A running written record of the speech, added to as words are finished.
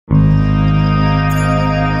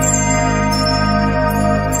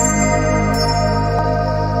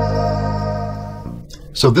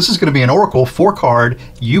So this is going to be an Oracle 4-card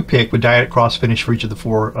you pick with Dyadic cross finish for each of the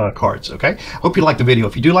 4 cards. Okay. Hope you liked the video.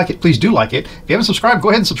 If you do like it, please do like it. If you haven't subscribed, go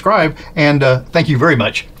ahead and subscribe. And thank you very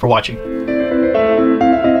much for watching.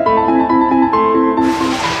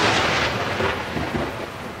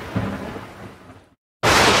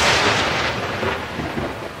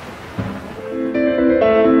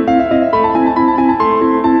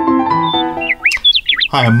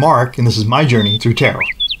 Hi, I'm Mark, and this is my journey through tarot.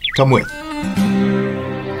 Come with.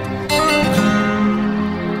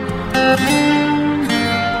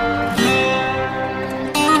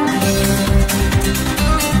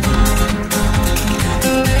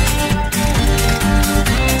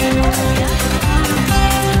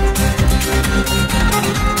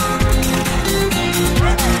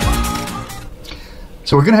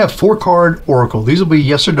 So we're going to have 4-card Oracle. These will be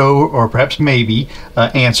yes or no, or perhaps maybe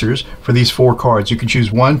answers for these 4 cards. You can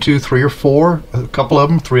choose 1, 2, 3, or 4, a couple of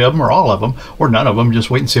them, 3 of them, or all of them, or none of them.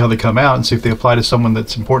 Just wait and see how they come out and see if they apply to someone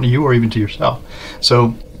that's important to you or even to yourself.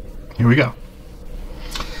 So here we go.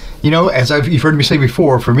 You know, as you've heard me say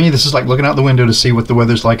before, for me, this is like looking out the window to see what the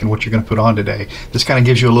weather's like and what you're going to put on today. This kind of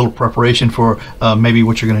gives you a little preparation for maybe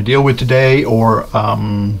what you're going to deal with today, or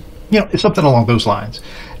you know, it's something along those lines.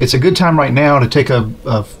 It's a good time right now to take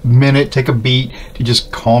a minute, take a beat, to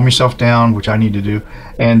just calm yourself down, which I need to do,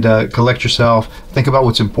 and collect yourself. Think about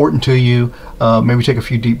what's important to you. Maybe take a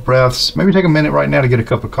few deep breaths. Maybe take a minute right now to get a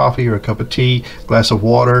cup of coffee or a cup of tea, glass of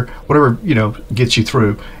water, whatever, you know, gets you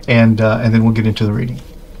through. And then we'll get into the reading.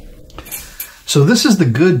 So this is the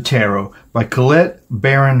Good Tarot by Colette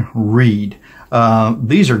Baron Reed.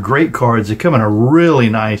 These are great cards. They come in a really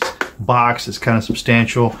nice box. It's kind of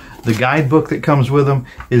substantial. The guidebook that comes with them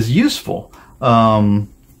is useful. It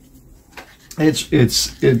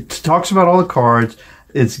talks about all the cards.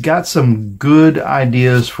 It's got some good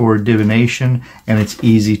ideas for divination, and it's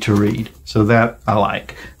easy to read. So that I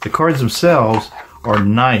like. The cards themselves are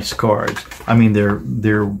nice cards. I mean, they're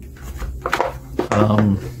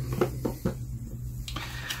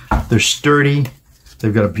sturdy.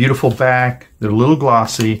 They've got a beautiful back. They're a little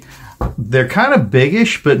glossy. They're kind of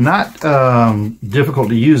biggish, but not difficult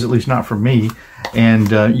to use, at least not for me. And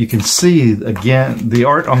you can see, again, the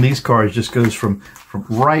art on these cards just goes from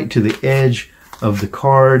right to the edge of the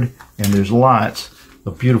card. And there's lots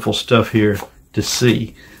of beautiful stuff here to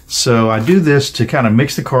see. So I do this to kind of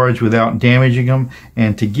mix the cards without damaging them,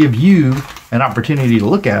 and to give you an opportunity to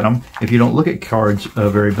look at them if you don't look at cards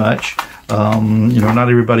very much. You know, not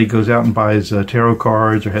everybody goes out and buys tarot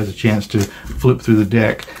cards or has a chance to flip through the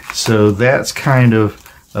deck. So that's kind of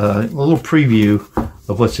a little preview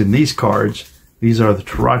of what's in these cards. These are the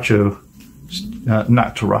Tarot,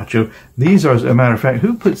 not Tarot. These are, as a matter of fact,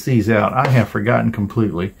 who puts these out? I have forgotten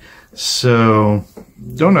completely. So,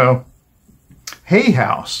 don't know. Hay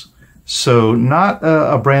House. So not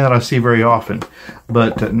a brand that I see very often,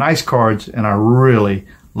 but nice cards, and I really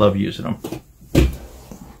love using them.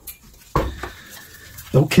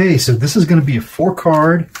 Okay, so this is going to be a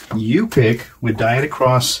 4-card you pick with Dyadic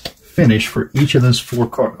cross finish for each of those 4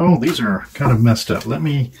 cards. Oh, these are kind of messed up. Let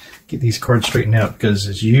me get these cards straightened out, because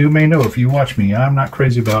as you may know if you watch me, I'm not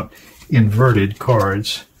crazy about inverted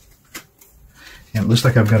cards. And it looks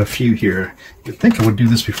like I've got a few here. You'd think I would do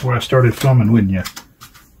this before I started filming, wouldn't you?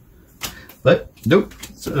 But nope.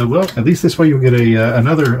 Well, at least this way you'll get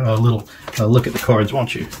another little look at the cards,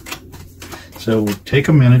 won't you? So we'll take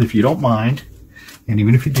a minute, if you don't mind, and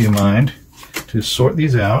even if you do mind, to sort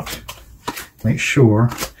these out. Make sure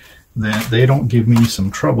that they don't give me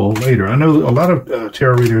some trouble later. I know a lot of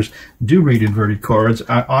tarot readers do read inverted cards.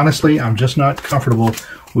 Honestly, I'm just not comfortable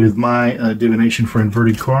with my divination for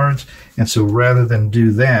inverted cards, and so rather than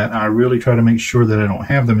do that, I really try to make sure that I don't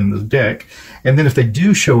have them in the deck. And then if they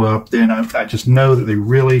do show up, then I just know that they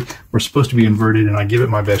really were supposed to be inverted, and I give it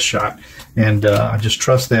my best shot. And I just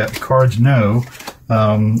trust that the cards know,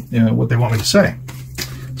 you know, what they want me to say.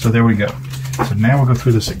 So there we go. So now we'll go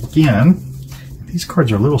through this again. These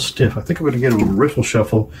cards are a little stiff. I think I'm going to get a little riffle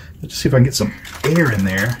shuffle just to see if I can get some air in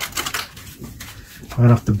there right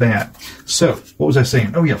off the bat. So, what was I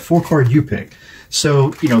saying? Oh yeah, 4-card you pick.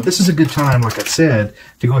 So, you know, this is a good time, like I said,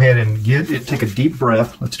 to go ahead and take a deep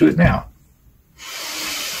breath. Let's do it now.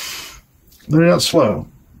 Let it out slow.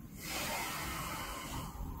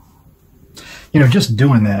 You know, just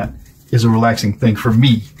doing that is a relaxing thing for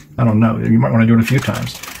me. I don't know. You might want to do it a few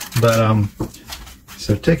times. But,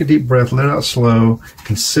 so take a deep breath, let it out slow,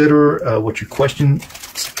 consider what your questions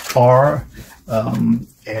are, and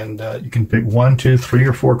you can pick 1, 2, 3,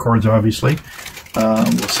 or 4 cards, obviously.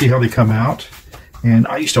 We'll see how they come out. And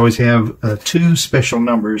I used to always have 2 special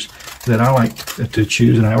numbers that I like to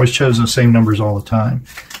choose, and I always chose those same numbers all the time.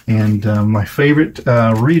 And my favorite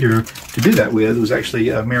reader to do that with was actually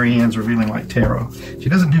Mary Ann's Revealing Light Tarot. She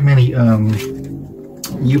doesn't do many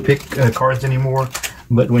you pick cards anymore,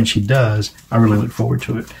 but when she does, I really look forward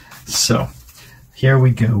to it. So here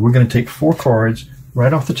we go. We're going to take 4 cards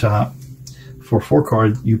right off the top for 4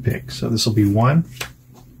 cards you pick. So this will be 1,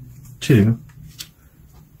 2,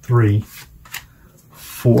 3,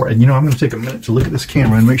 4. And you know, I'm going to take a minute to look at this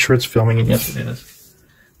camera and make sure it's filming, and yes, it is.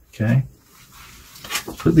 Okay.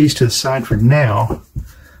 Put these to the side for now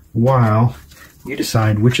while you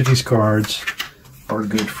decide which of these cards are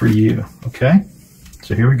good for you. Okay?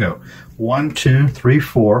 So here we go. 1, 2, 3,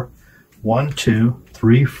 4. 1, 2,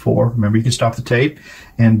 3, 4. Remember, you can stop the tape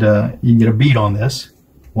and you can get a beat on this.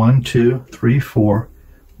 1, 2, 3, 4.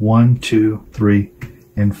 1, 2, 3,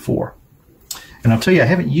 and 4. And I'll tell you, I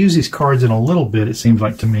haven't used these cards in a little bit, it seems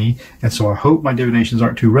like to me, and so I hope my divinations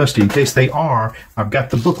aren't too rusty. In case they are, I've got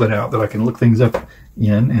the booklet out that I can look things up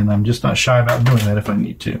in, and I'm just not shy about doing that if I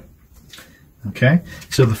need to. Okay,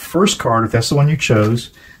 so the first card, if that's the one you chose,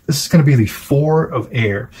 this is going to be the 4 of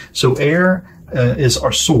air. So air is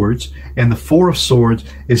our swords, and the 4 of swords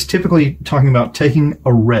is typically talking about taking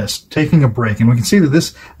a rest, taking a break. And we can see that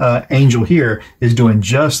this angel here is doing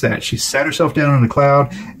just that. She sat herself down on a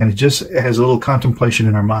cloud, and it just has a little contemplation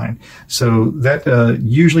in her mind. So that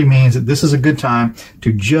usually means that this is a good time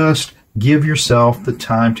to just give yourself the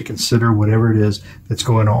time to consider whatever it is that's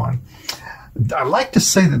going on. I like to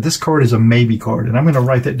say that this card is a maybe card, and I'm going to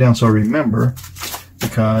write that down so I remember,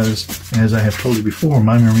 because, as I have told you before,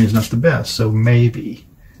 my memory is not the best. So maybe.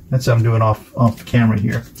 That's what I'm doing off the camera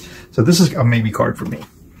here. So this is a maybe card for me.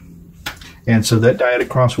 And so that Dyadic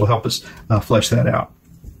cross will help us flesh that out.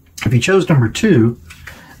 If you chose number 2,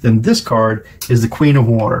 then this card is the Queen of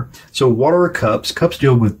Water. So water are cups. Cups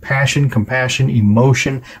deal with passion, compassion,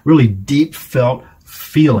 emotion, really deep felt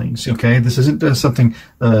feelings. Okay, this isn't something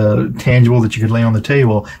tangible that you could lay on the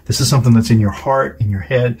table. This is something that's in your heart, in your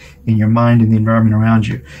head, in your mind, in the environment around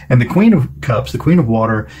you. And the Queen of Cups, the Queen of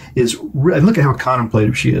Water, is look at how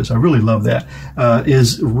contemplative she is. I really love that.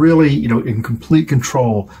 Is really, you know, in complete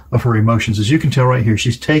control of her emotions. As you can tell right here,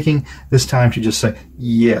 she's taking this time to just say,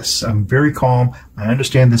 yes, I'm very calm. I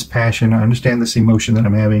understand this passion. I understand this emotion that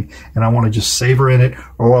I'm having, and I want to just savor in it,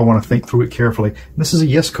 or I want to think through it carefully. And this is a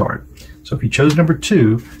yes card. So if you chose number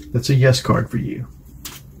 2, that's a yes card for you.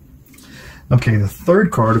 Okay, the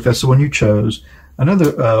third card, if that's the one you chose,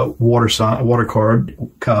 another water card,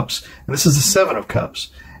 cups, and this is the 7 of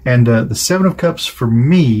cups. And the 7 of cups for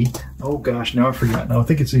me, oh gosh, now I forgot. No, I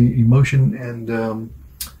think it's emotion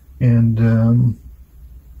and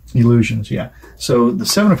illusions. Yeah. So the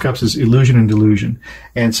 7 of cups is illusion and delusion,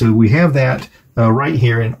 and so we have that right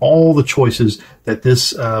here in all the choices that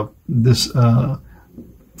this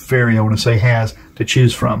fairy, I want to say, has to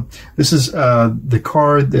choose from. This is the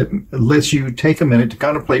card that lets you take a minute to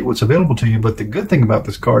contemplate what's available to you. But the good thing about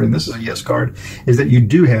this card, and this is a yes card, is that you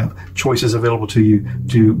do have choices available to you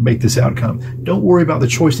to make this outcome. Don't worry about the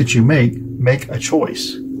choice that you make. Make a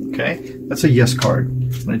choice. Okay? That's a yes card. I'm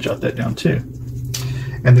going to jot that down too.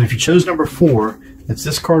 And then if you chose number 4, it's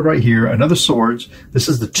this card right here, another swords. This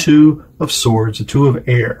is the 2 of swords, the 2 of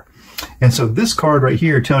air. And so this card right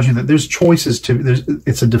here tells you that there's choices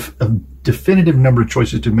it's a definitive number of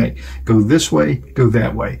choices to make. Go this way, go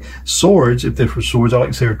that way. Swords, if they're for swords, I like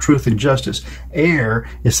to say are truth and justice. Air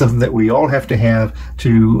is something that we all have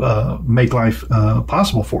to make life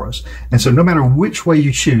possible for us. And so no matter which way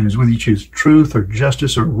you choose, whether you choose truth or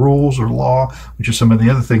justice or rules or law, which are some of the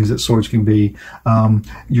other things that swords can be,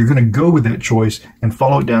 you're going to go with that choice and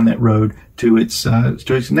follow it down that road to its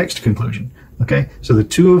next conclusion. Okay, so the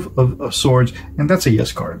 2 of swords, and that's a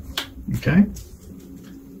yes card. Okay,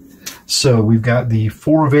 so we've got the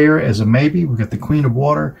 4 of air as a maybe, we've got the Queen of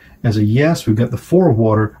Water as a yes, we've got the 4 of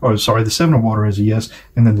water, or sorry, the 7 of water as a yes,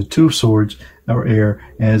 and then the 2 of swords or air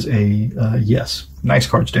as a yes. Nice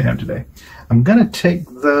cards to have today. I'm going to take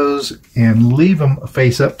those and leave them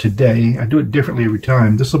face up today. I do it differently every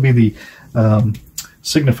time. This will be the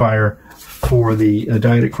signifier for the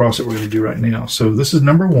Dyadic cross that we're going to do right now. So this is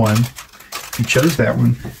number 1. You chose that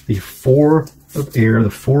one, the 4 of air,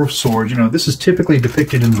 the 4 of swords. You know, this is typically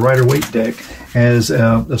depicted in the Rider-Waite deck as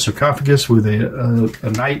a sarcophagus with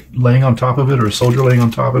a knight laying on top of it, or a soldier laying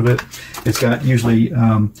on top of it. It's got usually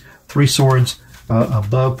 3 swords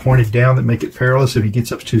above pointed down that make it perilous if he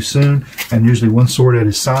gets up too soon, and usually 1 sword at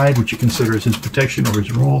his side, which you consider as his protection or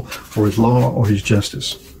his rule or his law or his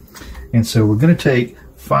justice. And so we're going to take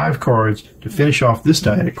 5 cards to finish off this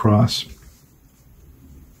Dyadic cross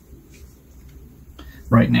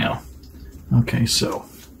right now. Okay, so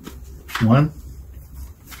 1,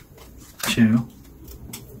 2,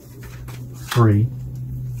 3,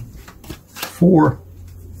 4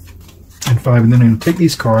 and 5. And then I'm going to take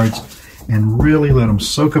these cards and really let them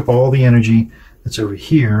soak up all the energy that's over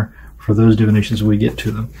here for those divinations when we get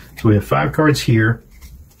to them. So we have 5 cards here.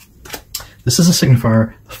 This is a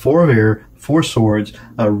signifier, 4 of air, 4 swords.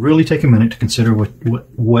 Really take a minute to consider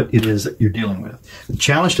what it is that you're dealing with. The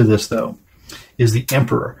challenge to this, though, is the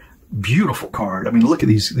Emperor. Beautiful card. I mean, look at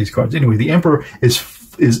these cards. Anyway, the Emperor is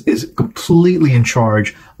completely in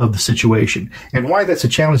charge of the situation. And why that's a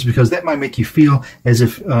challenge is because that might make you feel as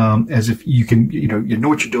if you can, you know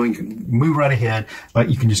what you're doing, you can move right ahead,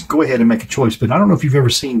 you can just go ahead and make a choice. But I don't know if you've ever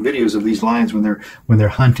seen videos of these lions when they're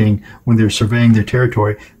hunting, when they're surveying their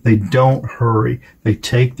territory. They don't hurry. They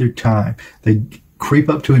take their time. They creep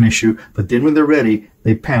up to an issue, but then when they're ready,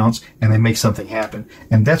 they pounce and they make something happen.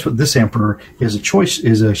 And that's what this Emperor is a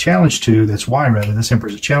challenge to. That's why, rather, this Emperor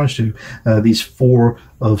is a challenge to these 4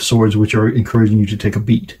 of swords, which are encouraging you to take a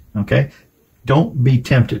beat. Okay? Don't be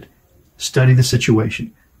tempted. Study the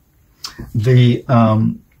situation. You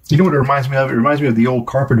know what it reminds me of? It reminds me of the old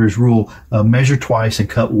carpenter's rule, measure twice and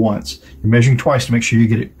cut once. You're measuring twice to make sure you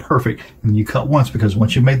get it perfect, and you cut once because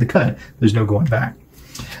once you've made the cut, there's no going back.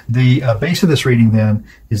 The base of this reading, then,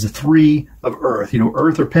 is the 3 of earth. You know,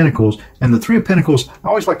 earth or pentacles. And the 3 of pentacles, I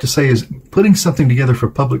always like to say, is putting something together for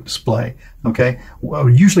public display. Okay? Well,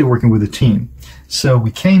 usually working with a team. So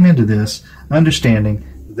we came into this understanding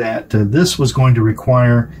that this was going to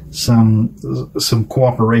require some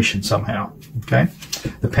cooperation somehow. Okay?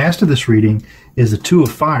 The past of this reading is the 2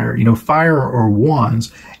 of fire. You know, fire or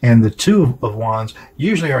wands, and the 2 of wands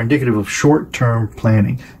usually are indicative of short-term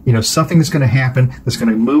planning. You know, something that's going to happen that's going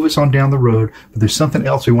to move us on down the road, but there's something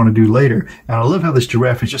else we want to do later. And I love how this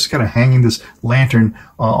giraffe is just kind of hanging this lantern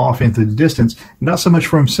off into the distance, not so much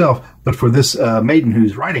for himself, but for this maiden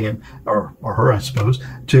who's riding him, or her, I suppose,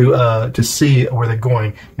 to see where they're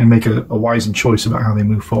going and make a wise choice about how they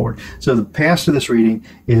move forward. So the past of this reading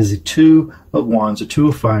is the 2 of wands, the 2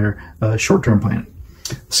 of fire, short-term planning.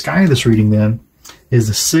 The sky of this reading, then, is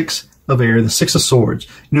the 6 of air, the 6 of swords.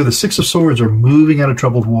 You know, the 6 of swords are moving out of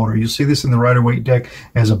troubled water. You'll see this in the Rider-Waite deck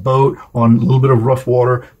as a boat on a little bit of rough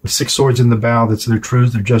water with 6 swords in the bow. That's their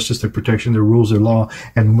truth, their justice, their protection, their rules, their law,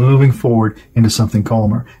 and moving forward into something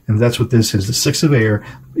calmer. And that's what this is, the 6 of air,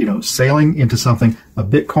 you know, sailing into something a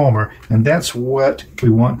bit calmer. And that's what we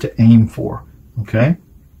want to aim for, okay?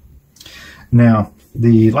 Now,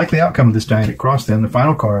 the likely outcome of this Dyadic cross, then, the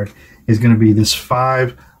final card, is going to be this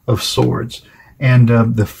 5 of swords. And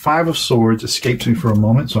the 5 of swords escapes me for a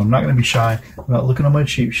moment, so I'm not going to be shy about looking on my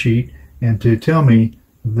cheat sheet and to tell me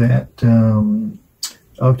that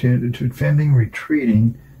defending,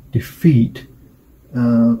 retreating, defeat.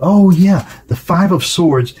 Oh yeah, the 5 of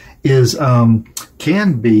swords is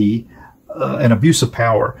can be an abuse of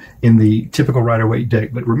power in the typical Rider-Waite deck.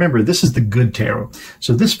 But remember, this is the good tarot.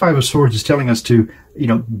 So this 5 of swords is telling us to, you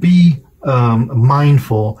know, be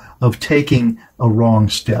mindful of taking a wrong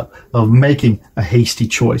step, of making a hasty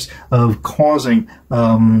choice, of causing,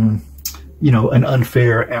 you know, an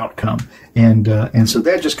unfair outcome. And so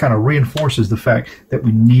that just kind of reinforces the fact that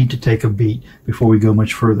we need to take a beat before we go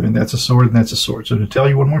much further. And that's a sword, and that's a sword. So to tell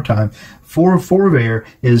you one more time, 4 of air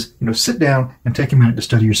is, you know, sit down and take a minute to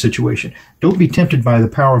study your situation. Don't be tempted by the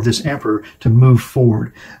power of this Emperor to move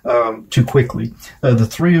forward too quickly. The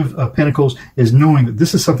 3 of pentacles is knowing that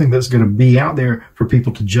this is something that's going to be out there for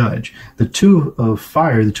people to judge. The 2 of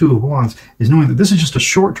fire, the 2 of wands, is knowing that this is just a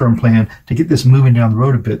short-term plan to get this moving down the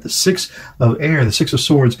road a bit. The 6 of air, the 6 of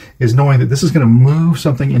swords, is knowing that this is going to move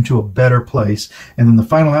something into a better place. And then the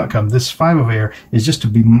final outcome, this 5 of air, is just to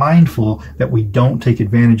be mindful that we don't take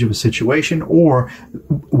advantage of a situation or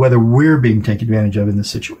whether we're being taken advantage of in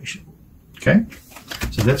this situation. Okay?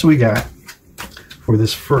 So that's what we got for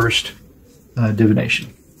this first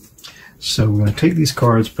divination. So we're going to take these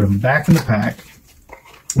cards, put them back in the pack,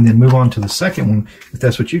 and then move on to the second one, if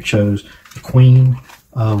that's what you chose, the Queen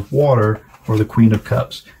of Water or the Queen of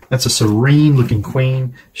Cups. That's a serene looking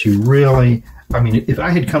queen. She really, I mean, if I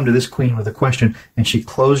had come to this queen with a question and she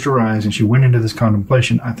closed her eyes and she went into this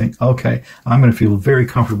contemplation, I think, okay, I'm going to feel very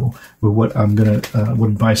comfortable with what I'm going to, what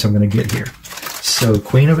advice I'm going to get here. So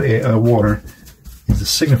Queen of Water is the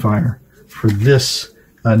signifier for this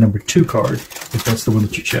number 2 card, if that's the one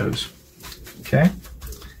that you chose. Okay.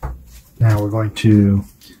 Now we're going to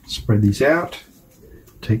spread these out,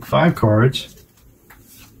 take 5 cards,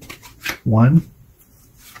 1,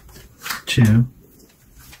 2,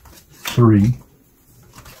 3,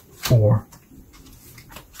 4,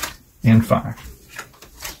 and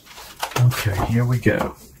 5. Okay, here we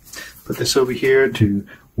go. Put this over here to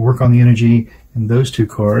work on the energy in those 2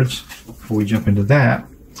 cards before we jump into that.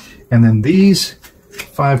 And then these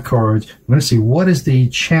 5 cards. We're going to see what is the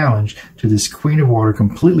challenge to this Queen of Water,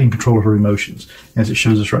 completely in control of her emotions, as it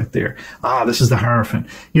shows us right there. This is the Hierophant.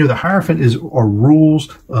 You know, the Hierophant are rules,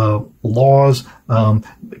 laws.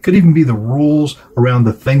 It could even be the rules around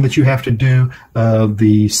the thing that you have to do,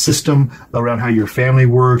 the system around how your family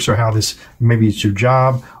works, or how this, maybe it's your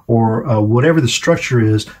job, or whatever the structure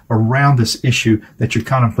is around this issue that you're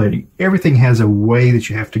contemplating. Everything has a way that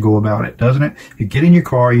you have to go about it, doesn't it? If you get in your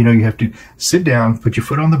car, you know you have to sit down, put your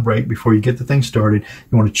foot on the brake before you get the thing started.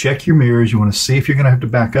 You want to check your mirrors. You want to see if you're going to have to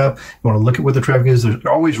back up. You want to look at what the traffic is. There's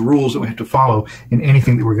always rules that we have to follow in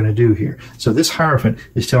anything that we're going to do here. So this Hierophant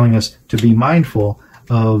is telling us to be mindful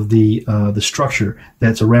of the structure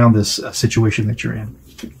that's around this situation that you're in.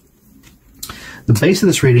 The base of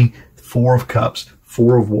this reading, 4 of Cups,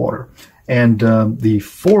 4 of Water. And the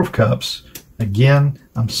 4 of Cups, again,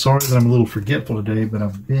 I'm sorry that I'm a little forgetful today, but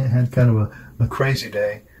I've had kind of a crazy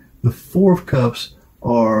day. The 4 of Cups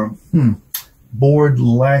are bored,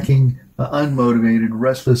 lacking, unmotivated,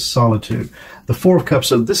 restless, solitude. The 4 of Cups,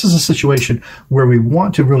 so this is a situation where we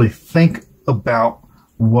want to really think about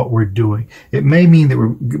what we're doing. It may mean that we're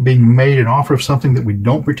being made an offer of something that we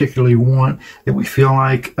don't particularly want, that we feel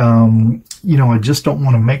like, you know, I just don't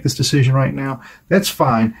want to make this decision right now. That's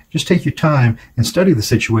fine. Just take your time and study the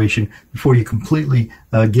situation before you completely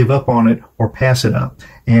give up on it or pass it up.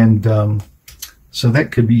 And so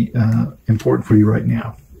that could be important for you right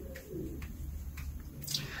now.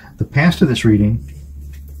 The past of this reading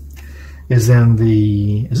is then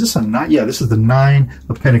is this a 9? Yeah, this is the 9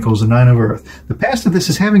 of Pentacles, the 9 of Earth. The past of this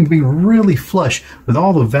is having been really flush with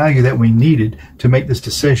all the value that we needed to make this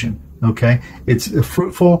decision. Okay, it's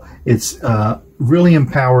fruitful, it's really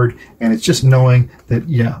empowered, and it's just knowing that,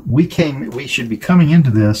 yeah, we should be coming into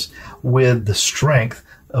this with the strength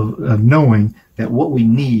of knowing that what we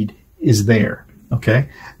need is there. Okay,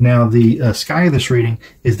 now the sky of this reading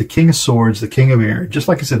is the King of Swords, the King of Air. Just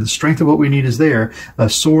like I said, the strength of what we need is there.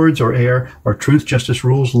 Swords or air or truth, justice,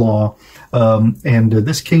 rules, law. And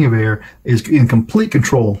this King of Air is in complete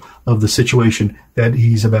control of the situation that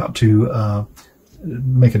he's about to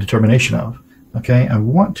make a determination of. Okay, I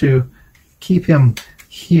want to keep him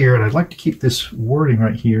here, and I'd like to keep this wording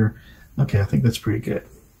right here. Okay, I think that's pretty good.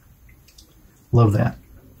 Love that.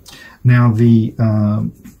 Now the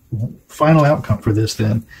final outcome for this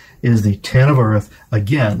then is the 10 of Earth.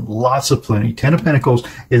 Again, lots of plenty. 10 of Pentacles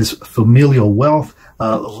is familial wealth,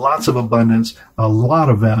 lots of abundance, a lot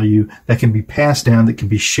of value that can be passed down, that can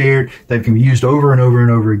be shared, that can be used over and over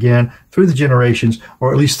and over again through the generations,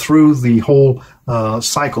 or at least through the whole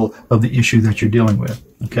cycle of the issue that you're dealing with.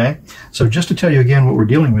 Okay, so just to tell you again what we're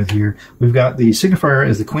dealing with here, we've got the signifier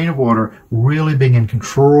as the Queen of Water, really being in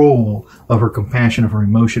control of her compassion, of her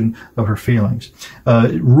emotion, of her feelings.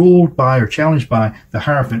 Ruled by or challenged by the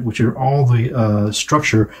Hierophant, which are all the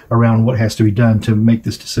structure around what has to be done to make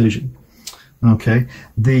this decision. Okay,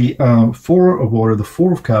 the 4 of Water, the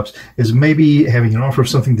 4 of Cups, is maybe having an offer of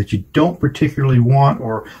something that you don't particularly want,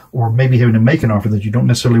 or maybe having to make an offer that you don't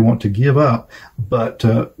necessarily want to give up. But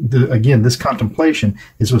again, this contemplation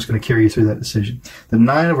is what's going to carry you through that decision. The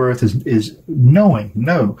 9 of Earth is knowing,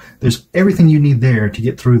 no, there's everything you need there to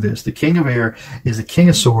get through this. The King of Air is the King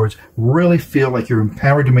of Swords. Really feel like you're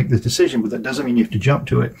empowered to make this decision, but that doesn't mean you have to jump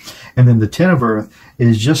to it. And then the 10 of Earth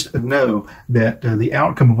is just know that the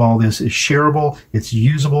outcome of all this is shareable. It's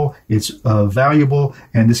usable, it's valuable,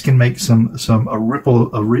 and this can make a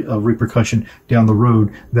ripple of repercussion down the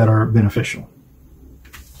road that are beneficial.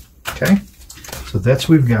 Okay, so that's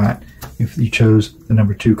what we've got if you chose the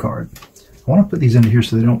number 2 card. I want to put these into here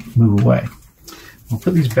so they don't move away. We'll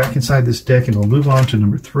put these back inside this deck, and we'll move on to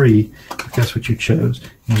number 3 if that's what you chose.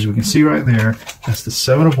 And as we can see right there, that's the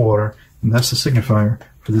 7 of Water, and that's the signifier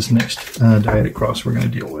for this next dyadic cross we're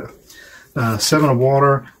going to deal with. 7 of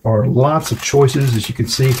Water are lots of choices, as you can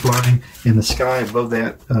see flying in the sky above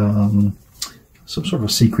that, some sort of a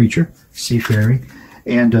sea creature, sea fairy.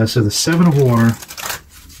 And so the 7 of Water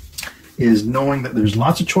is knowing that there's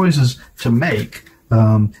lots of choices to make.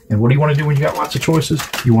 And what do you want to do when you got lots of choices?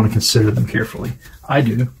 You want to consider them carefully. I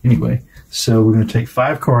do, anyway. So we're going to take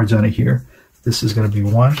 5 cards out of here. This is going to be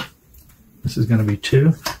 1. This is going to be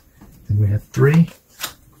 2. Then we have 3,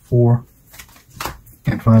 4,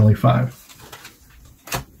 and finally 5.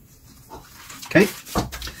 Okay,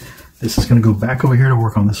 this is going to go back over here to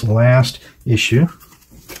work on this last issue,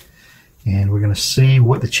 and we're going to see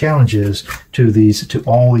what the challenge is to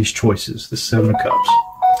all these choices, the 7 of Cups,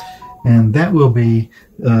 and that will be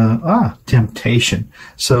temptation.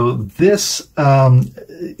 So this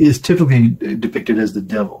is typically depicted as the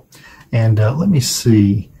devil, and let me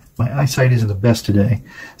see. My eyesight isn't the best today.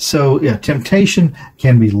 So yeah, temptation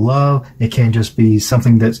can be love. It can just be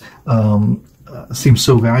something that's seems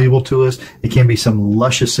so valuable to us. It can be some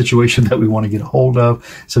luscious situation that we want to get a hold of.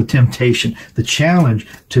 So temptation. The challenge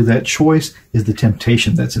to that choice is the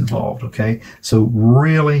temptation that's involved, okay? So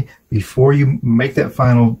really, before you make that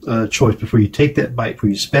final choice, before you take that bite, before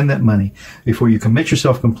you spend that money, before you commit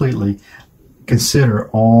yourself completely, consider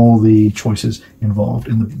all the choices involved.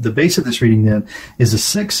 And the base of this reading then is the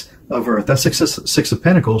 6 of earth. That's six of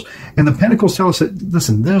pentacles. And the pentacles tell us that,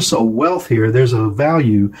 listen, there's a wealth here. There's a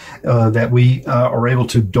value that we are able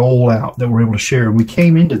to dole out, that we're able to share. And we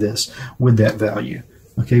came into this with that value.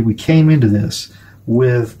 Okay, we came into this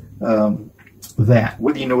with that,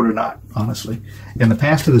 whether you know it or not, honestly. And the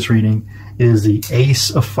past of this reading is the Ace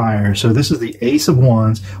of Fire. So this is the Ace of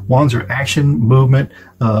Wands. Wands are action, movement,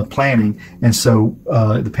 planning. And so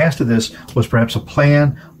the past of this was perhaps a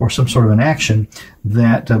plan or some sort of an action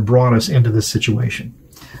that brought us into this situation.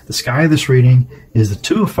 The sky of this reading is the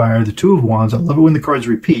Two of Fire, the Two of Wands. I love it when the cards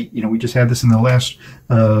repeat. You know, we just had this in the last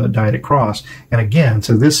Dyadic cross. And again,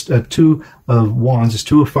 so this Two of Wands, this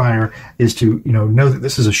Two of Fire, is to, you know that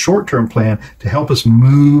this is a short-term plan to help us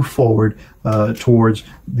move forward towards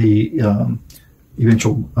the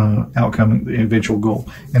eventual outcome, the eventual goal.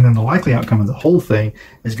 And then the likely outcome of the whole thing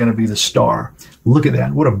is going to be the Star. Look at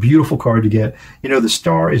that. What a beautiful card to get. You know, the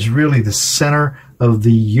Star is really the center of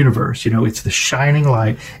the universe. You know, it's the shining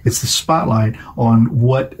light. It's the spotlight on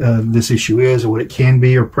what this issue is, or what it can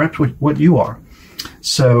be, or perhaps what you are.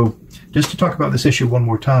 So just to talk about this issue one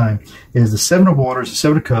more time, is the Seven of Waters, the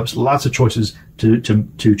Seven of Cups, lots of choices to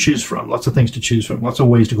choose from, lots of things to choose from, lots of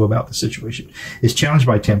ways to go about the situation. It's challenged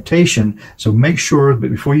by temptation, so make sure that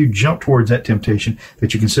before you jump towards that temptation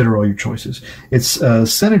that you consider all your choices. It's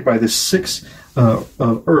centered by this 6 of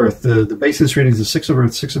earth. The base of this reading is the 6 of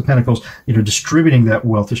earth, 6 of pentacles, you know, distributing that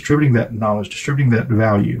wealth, distributing that knowledge, distributing that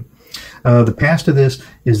value. The past of this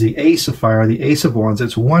is the Ace of Fire, the Ace of Wands.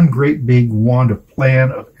 It's one great big wand of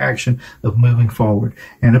plan, of action, of moving forward.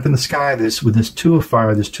 And up in the sky, with this Two of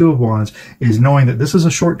Fire, this Two of Wands, is knowing that this is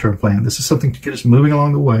a short-term plan. This is something to get us moving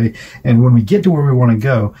along the way. And when we get to where we want to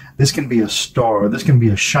go, this can be a star. This can be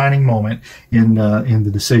a shining moment in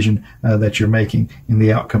the decision that you're making, in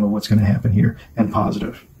the outcome of what's going to happen here, and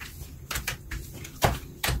positive.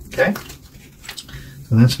 Okay?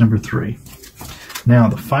 So that's number 3. Now,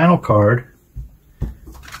 the final card,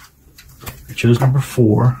 I chose number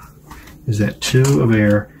 4, is that Two of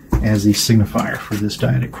Air as the signifier for this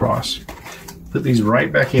Dyadic cross. Put these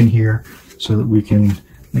right back in here so that we can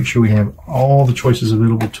make sure we have all the choices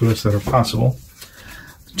available to us that are possible.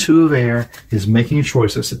 The Two of Air is making a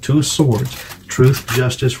choice. That's the Two of Swords. Truth,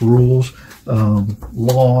 justice, rules,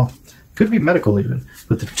 law, could be medical even.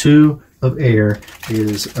 But the Two of Air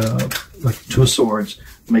is like Two of Swords,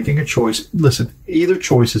 making a choice. Listen, either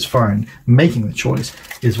choice is fine. Making the choice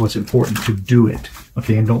is what's important, to do it.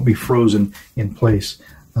 Okay, and don't be frozen in place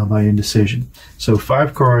by indecision. So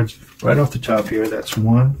 5 cards right off the top here. That's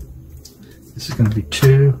 1. This is going to be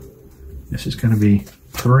 2. This is going to be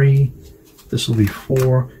 3. This will be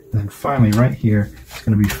 4. And then finally right here, it's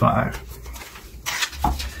going to be 5.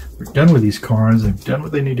 We're done with these cards. They've done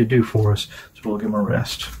what they need to do for us, so we'll give them a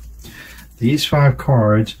rest. These 5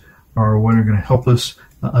 cards are what are going to help us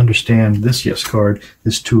understand this yes card,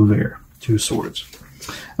 this Two of Air, Two of Swords.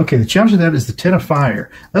 Okay, the challenge of that is the Ten of Fire.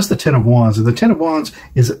 That's the Ten of Wands. And the Ten of Wands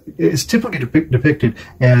is typically depicted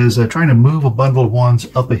as trying to move a bundle of wands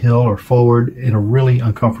up a hill or forward in a really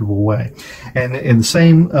uncomfortable way. And in the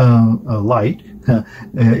same light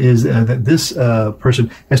is that this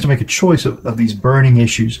person has to make a choice of these burning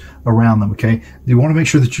issues around them, okay? You want to make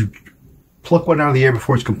sure that you pluck one out of the air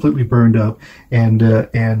before it's completely burned up, and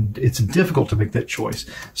it's difficult to make that choice.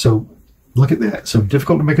 So look at that. So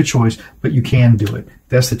difficult to make a choice, but you can do it.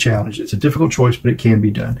 That's the challenge. It's a difficult choice, but it can be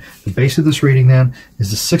done. The base of this reading then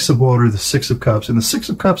is the 6 of Water, the 6 of Cups. And the 6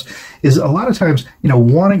 of Cups is a lot of times, you know,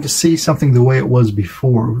 wanting to see something the way it was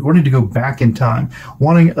before, wanting to go back in time,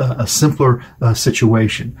 wanting a simpler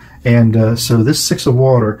situation. And so this 6 of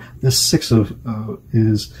Water, this 6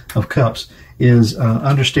 of Cups, is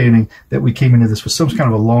understanding that we came into this with some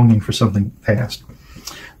kind of a longing for something past.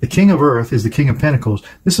 The King of Earth is the King of Pentacles.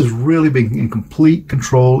 This is really being in complete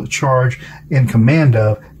control, charge, and command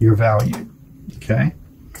of your value. Okay?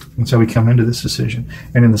 And so we come into this decision.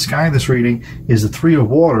 And in the sky of this reading is the 3 of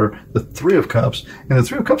Water, the 3 of Cups. And the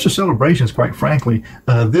 3 of Cups are celebrations, quite frankly.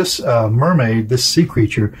 This mermaid, this sea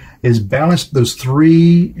creature, is balanced those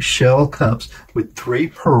 3 shell cups with 3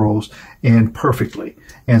 pearls. and perfectly.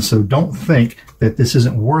 And so don't think that this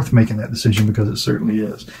isn't worth making that decision, because it certainly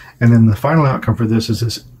is. And then the final outcome for this is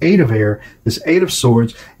this 8 of air, this 8 of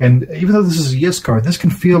swords. And even though this is a yes card, this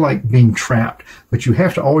can feel like being trapped. But you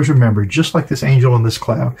have to always remember, just like this angel in this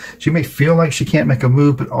cloud, she may feel like she can't make a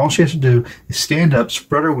move, but all she has to do is stand up,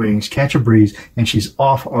 spread her wings, catch a breeze, and she's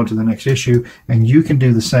off onto the next issue. And you can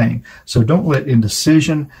do the same. So don't let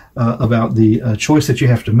indecision about the choice that you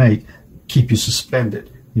have to make keep you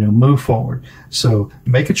suspended. Move forward. So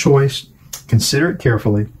make a choice, consider it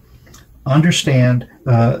carefully, understand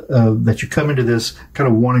that you come into this kind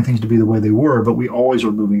of wanting things to be the way they were, but we always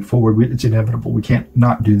are moving forward. It's inevitable. We can't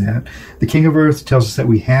not do that. The King of Earth tells us that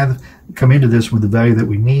we have come into this with the value that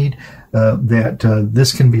we need, that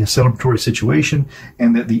this can be a celebratory situation,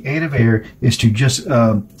 and that the 8 of air is to just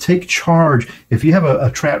take charge. If you have a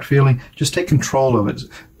trapped feeling, just take control of it.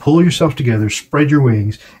 Pull yourself together, spread your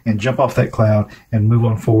wings, and jump off that cloud and move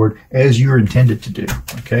on forward as you're intended to do,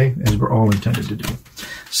 okay? As we're all intended to do.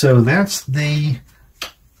 So that's the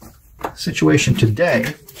situation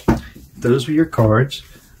today. Those were your cards.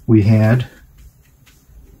 We had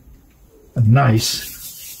a nice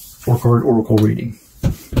 4-card oracle reading.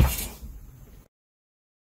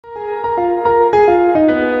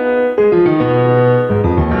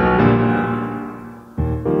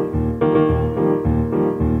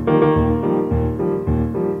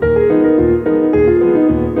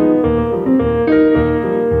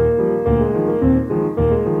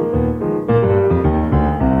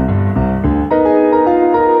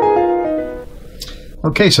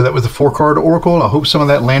 Okay, so that was the 4-card oracle. I hope some of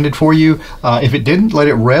that landed for you. If it didn't, let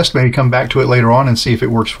it rest. Maybe come back to it later on and see if it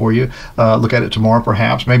works for you. Look at it tomorrow,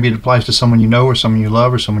 perhaps. Maybe it applies to someone you know, or someone you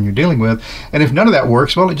love, or someone you're dealing with. And if none of that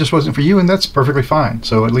works, well, it just wasn't for you, and that's perfectly fine.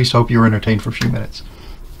 So at least hope you were entertained for a few minutes.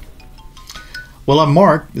 Well, I'm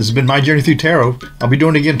Mark. This has been my journey through tarot. I'll be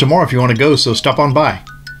doing it again tomorrow if you want to go, so stop on by.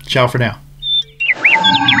 Ciao for now.